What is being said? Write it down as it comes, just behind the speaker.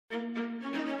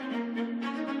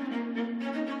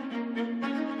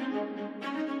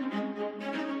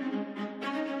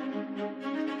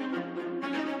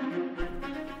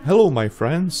Hello my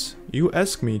friends, you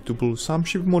asked me to build some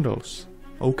ship models.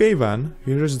 Okay then,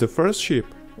 here is the first ship,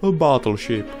 a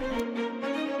battleship.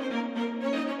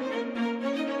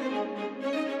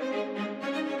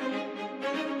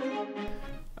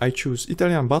 I choose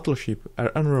Italian Battleship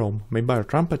RN ROMA made by a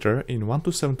trumpeter in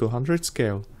 1:7/200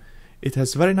 scale. It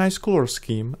has very nice color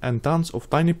scheme and tons of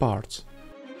tiny parts.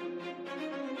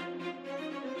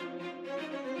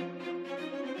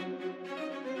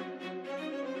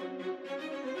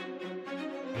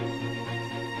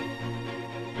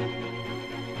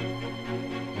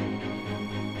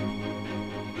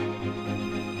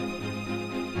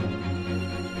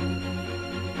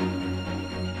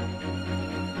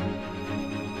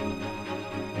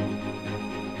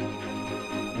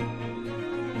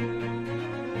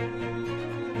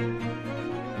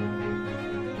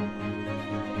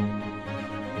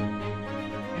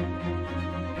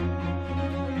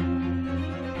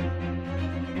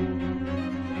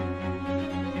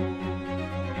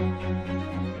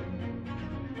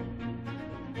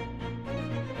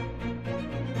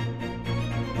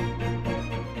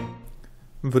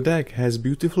 The deck has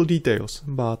beautiful details,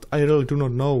 but I really do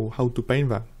not know how to paint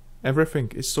them.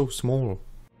 Everything is so small.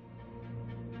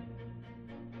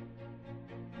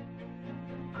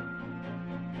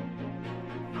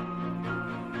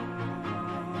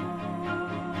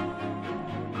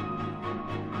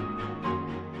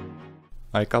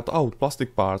 I cut out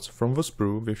plastic parts from the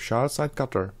sprue with sharp side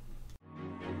cutter.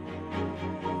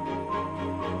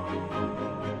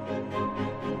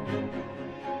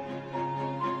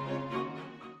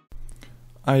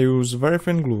 I use very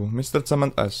thin glue, Mr.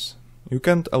 Cement S. You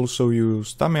can also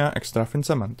use Tamiya extra thin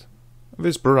cement.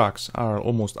 These products are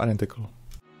almost identical.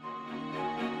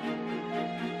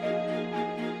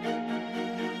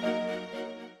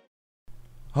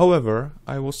 However,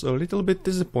 I was a little bit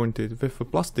disappointed with the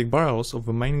plastic barrels of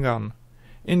the main gun.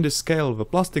 In this scale, the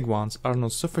plastic ones are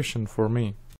not sufficient for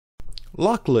me.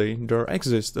 Luckily, there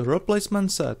exists a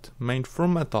replacement set made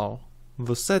from metal.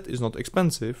 The set is not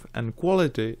expensive and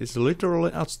quality is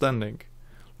literally outstanding.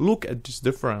 Look at this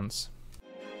difference.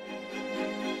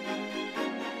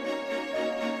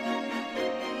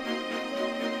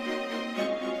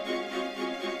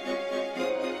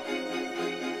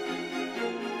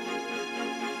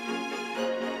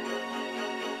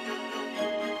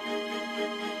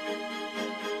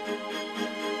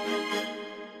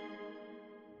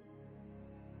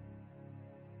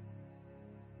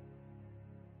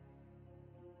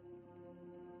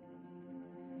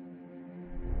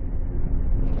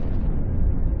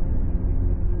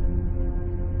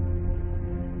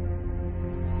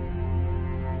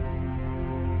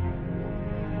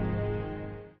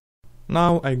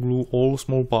 Now I glue all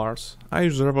small parts. I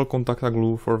use Rebel Contacta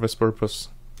glue for this purpose.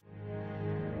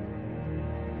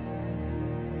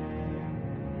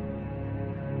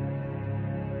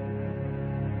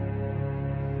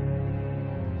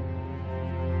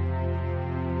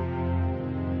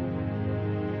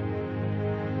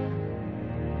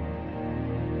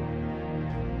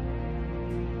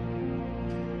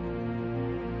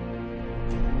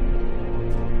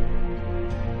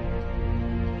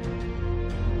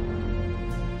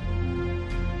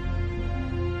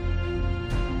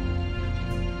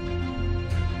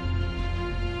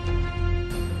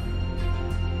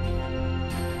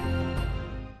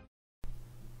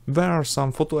 There are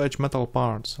some photo etch metal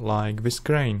parts, like this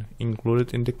crane,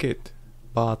 included in the kit,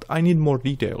 but I need more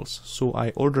details, so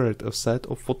I ordered a set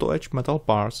of photo etch metal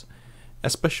parts,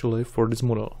 especially for this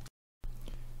model.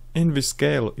 In this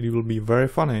scale it will be very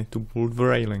funny to build the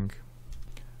railing.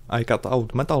 I cut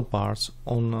out metal parts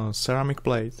on a ceramic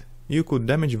plate. You could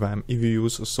damage them if you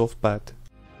use a soft pad.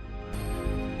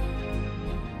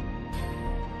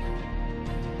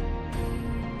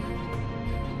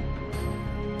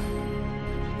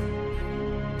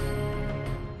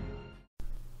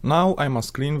 Now I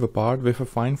must clean the part with a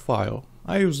fine file.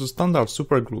 I use a standard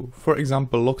super glue, for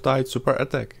example Loctite Super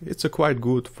Attack. It's quite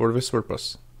good for this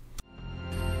purpose.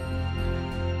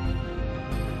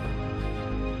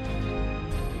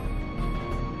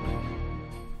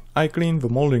 I clean the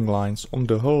molding lines on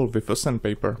the hull with a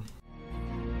sandpaper.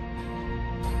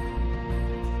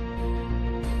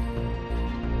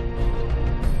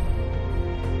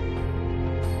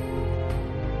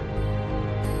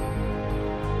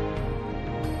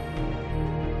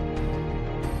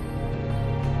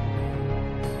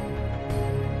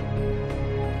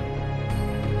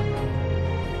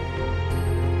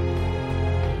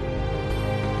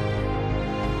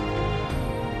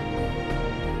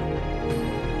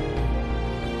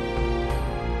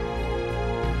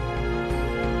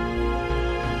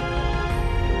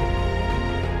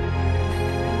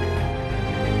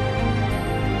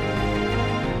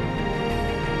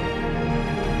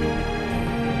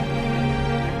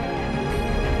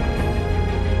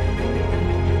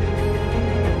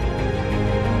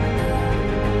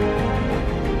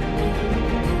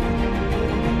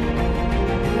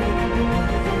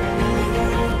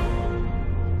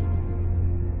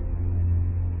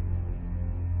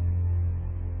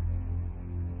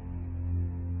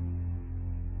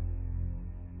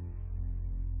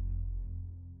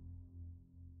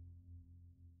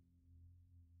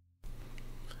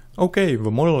 Okay, the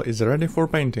model is ready for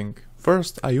painting.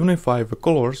 First I unify the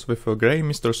colors with a grey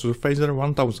Mr. Surfacer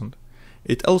 1000.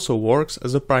 It also works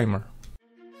as a primer.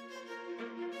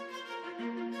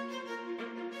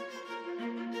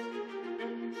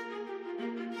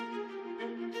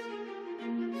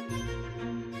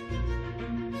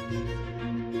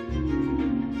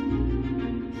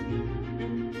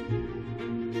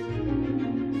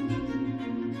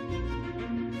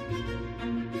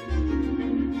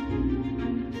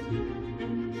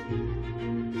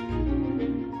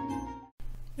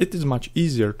 It is much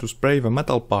easier to spray the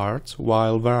metal parts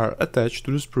while they are attached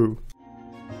to the sprue.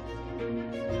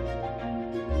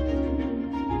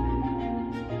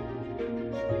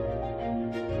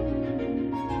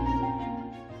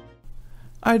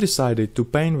 I decided to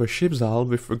paint the ship's hull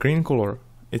with a green color.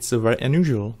 It's very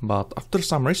unusual, but after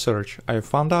some research I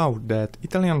found out that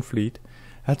Italian fleet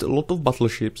had a lot of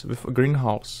battleships with green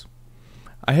hulls.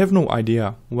 I have no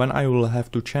idea when I will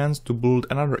have the chance to build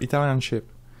another Italian ship.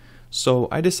 So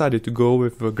I decided to go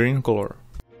with the green color.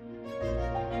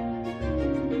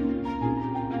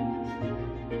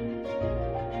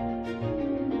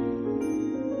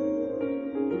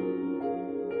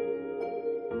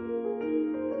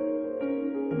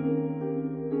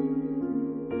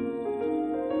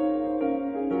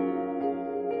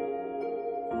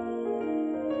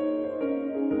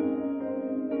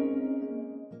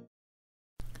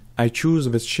 I choose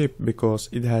this ship because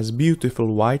it has beautiful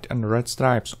white and red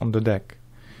stripes on the deck.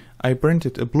 I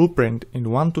printed a blueprint in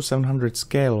 1:700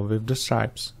 scale with the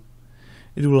stripes.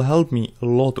 It will help me a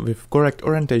lot with correct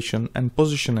orientation and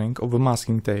positioning of the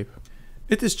masking tape.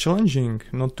 It is challenging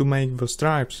not to make the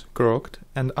stripes crooked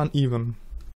and uneven.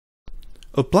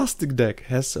 A plastic deck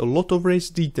has a lot of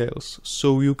raised details,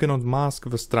 so you cannot mask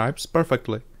the stripes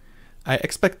perfectly. I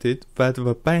expected that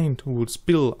the paint would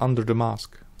spill under the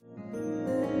mask.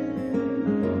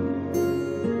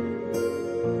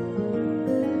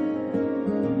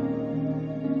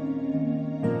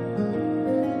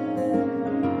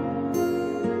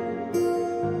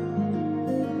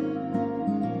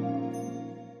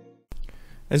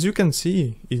 As you can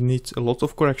see, it needs a lot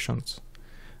of corrections.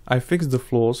 I fixed the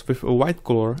flaws with a white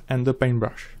color and a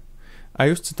paintbrush. I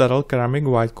used Citadel ceramic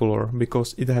white color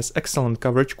because it has excellent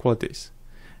coverage qualities.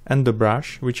 And the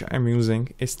brush which I'm using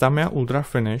is Tamiya Ultra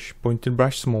Finish Pointed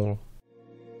Brush Small.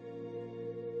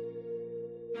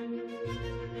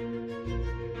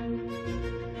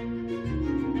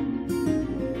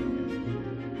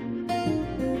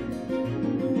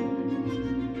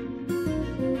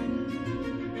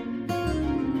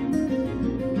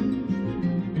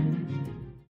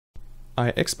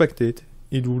 I expected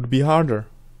it would be harder,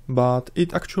 but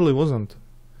it actually wasn't.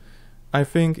 I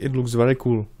think it looks very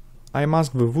cool. I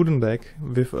masked the wooden deck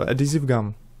with adhesive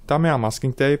gum, Tamiya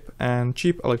masking tape and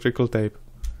cheap electrical tape.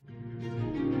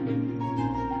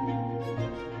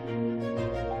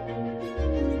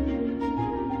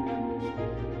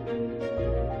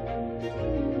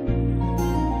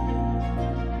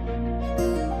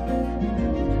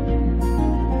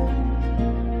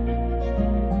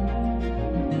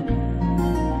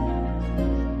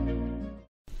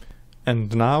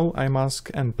 And now I mask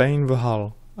and paint the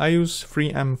hull. I use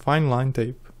 3M fine line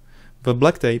tape. The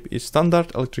black tape is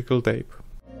standard electrical tape.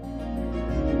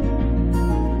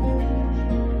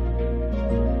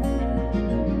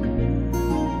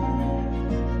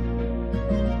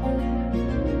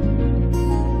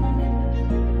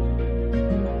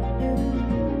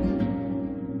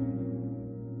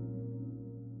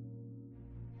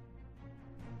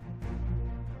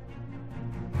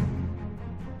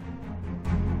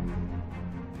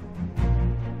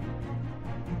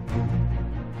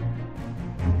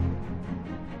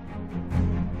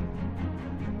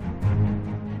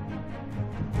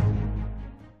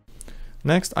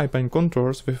 Next I paint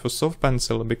contours with a soft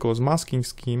pencil because masking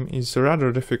scheme is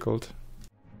rather difficult.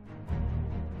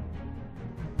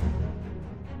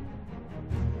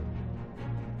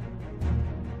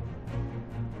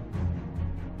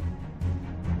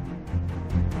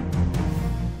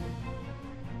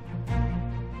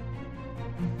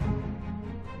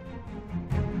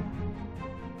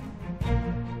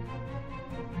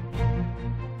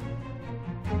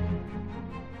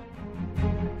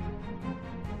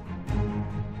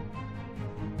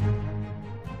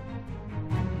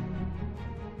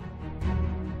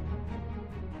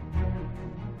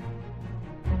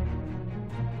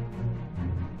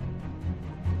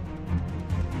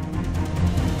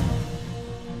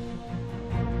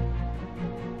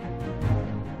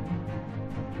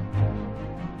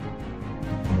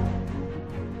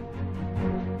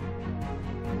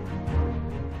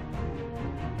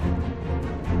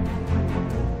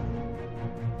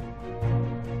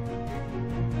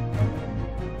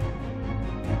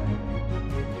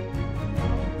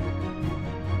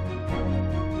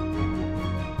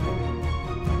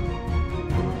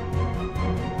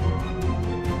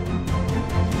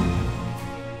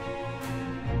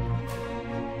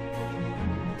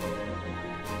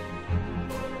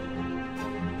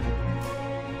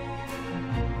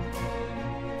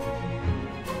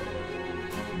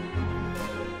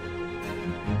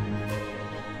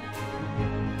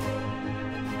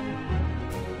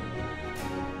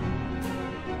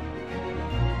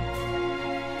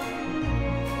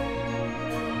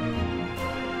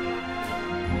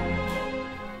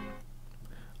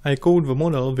 I coat the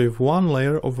model with one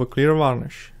layer of a clear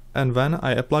varnish, and then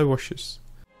I apply washes.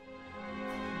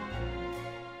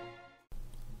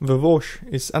 The wash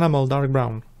is enamel dark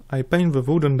brown. I paint the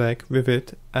wooden deck with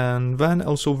it and then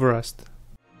also the rest.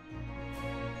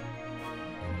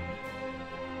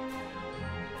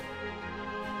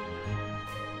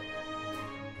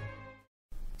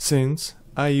 Since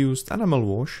I used enamel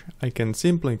wash, I can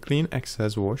simply clean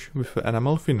excess wash with the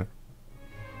enamel thinner.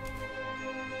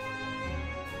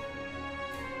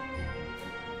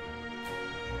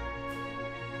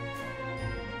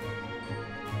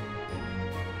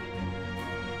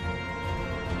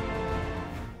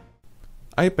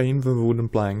 I paint the wooden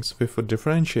planks with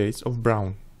different shades of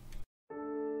brown.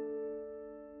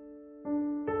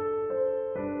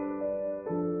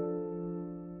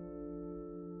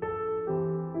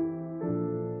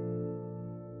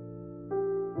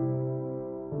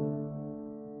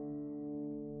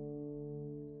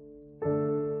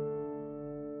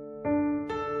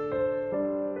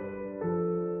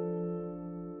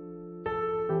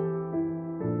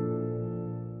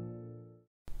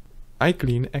 I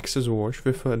clean excess wash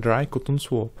with a dry cotton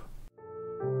swab.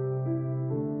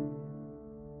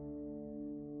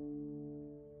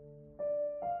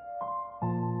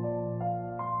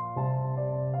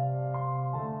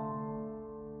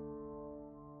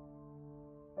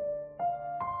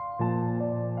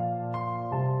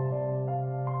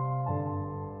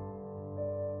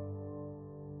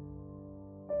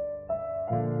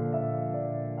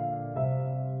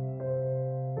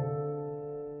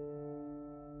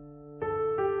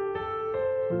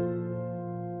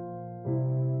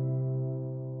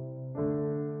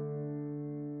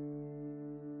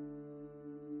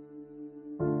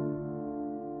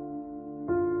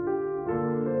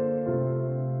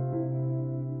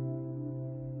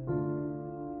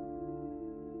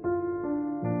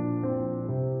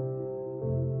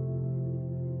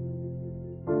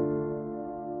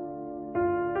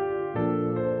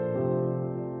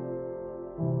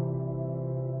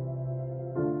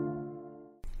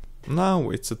 Now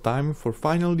it's a time for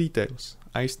final details.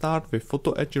 I start with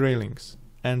photo edge railings,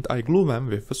 and I glue them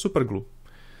with a super glue.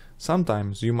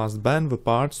 Sometimes you must bend the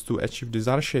parts to achieve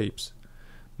desired shapes,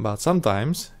 but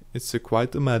sometimes it's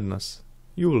quite a madness.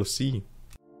 You will see.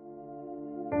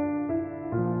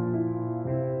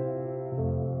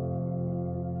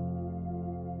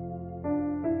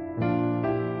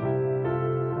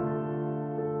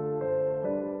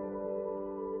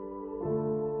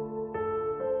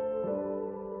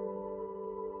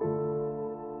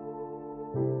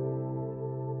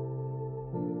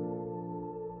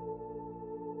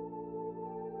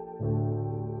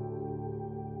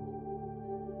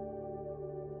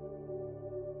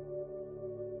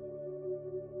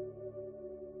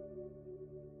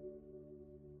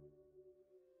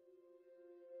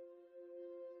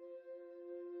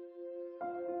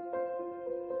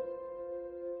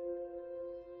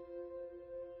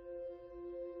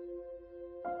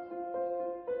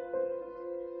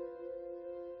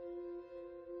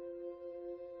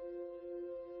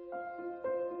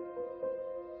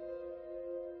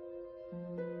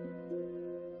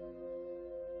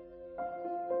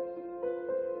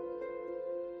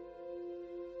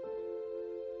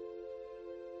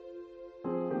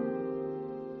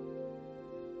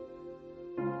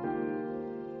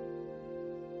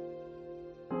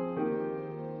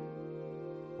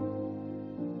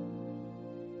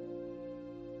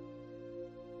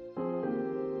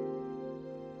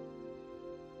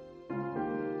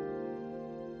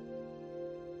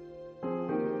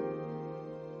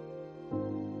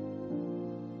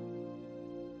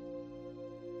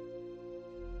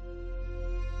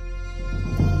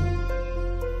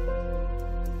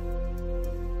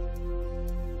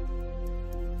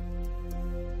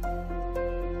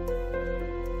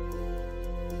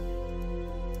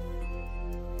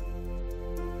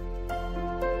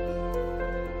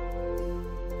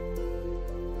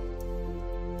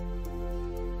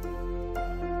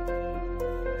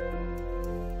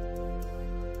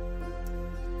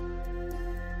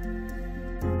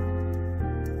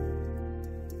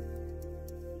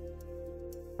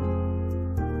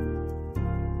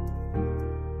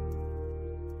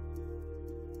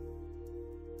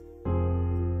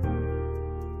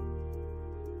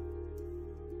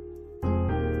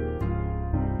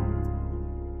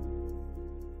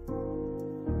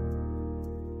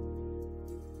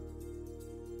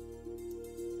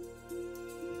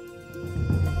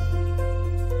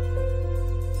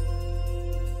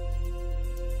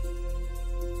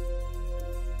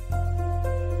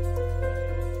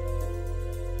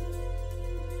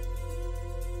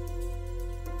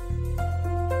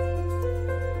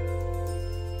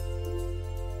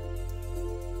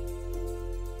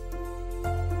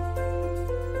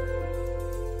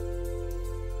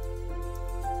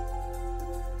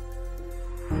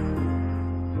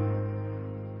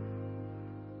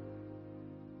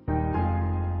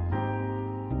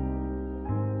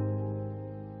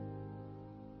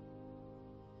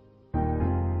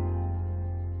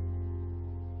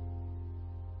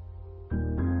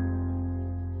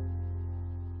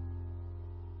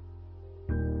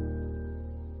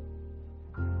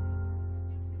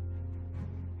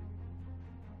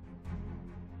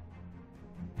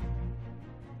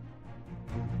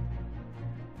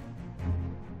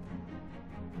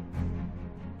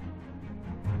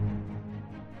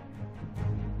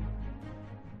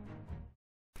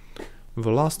 The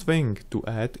last thing to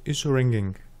add is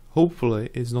ringing. Hopefully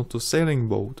it's not a sailing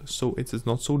boat, so it is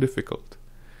not so difficult.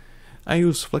 I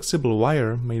use flexible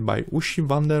wire made by Uschi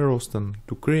van der Rosten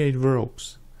to create the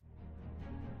ropes.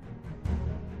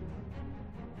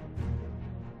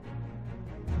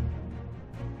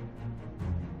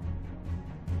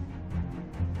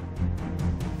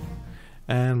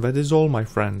 And that is all, my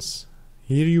friends.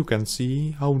 Here you can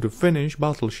see how the finished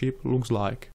battleship looks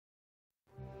like.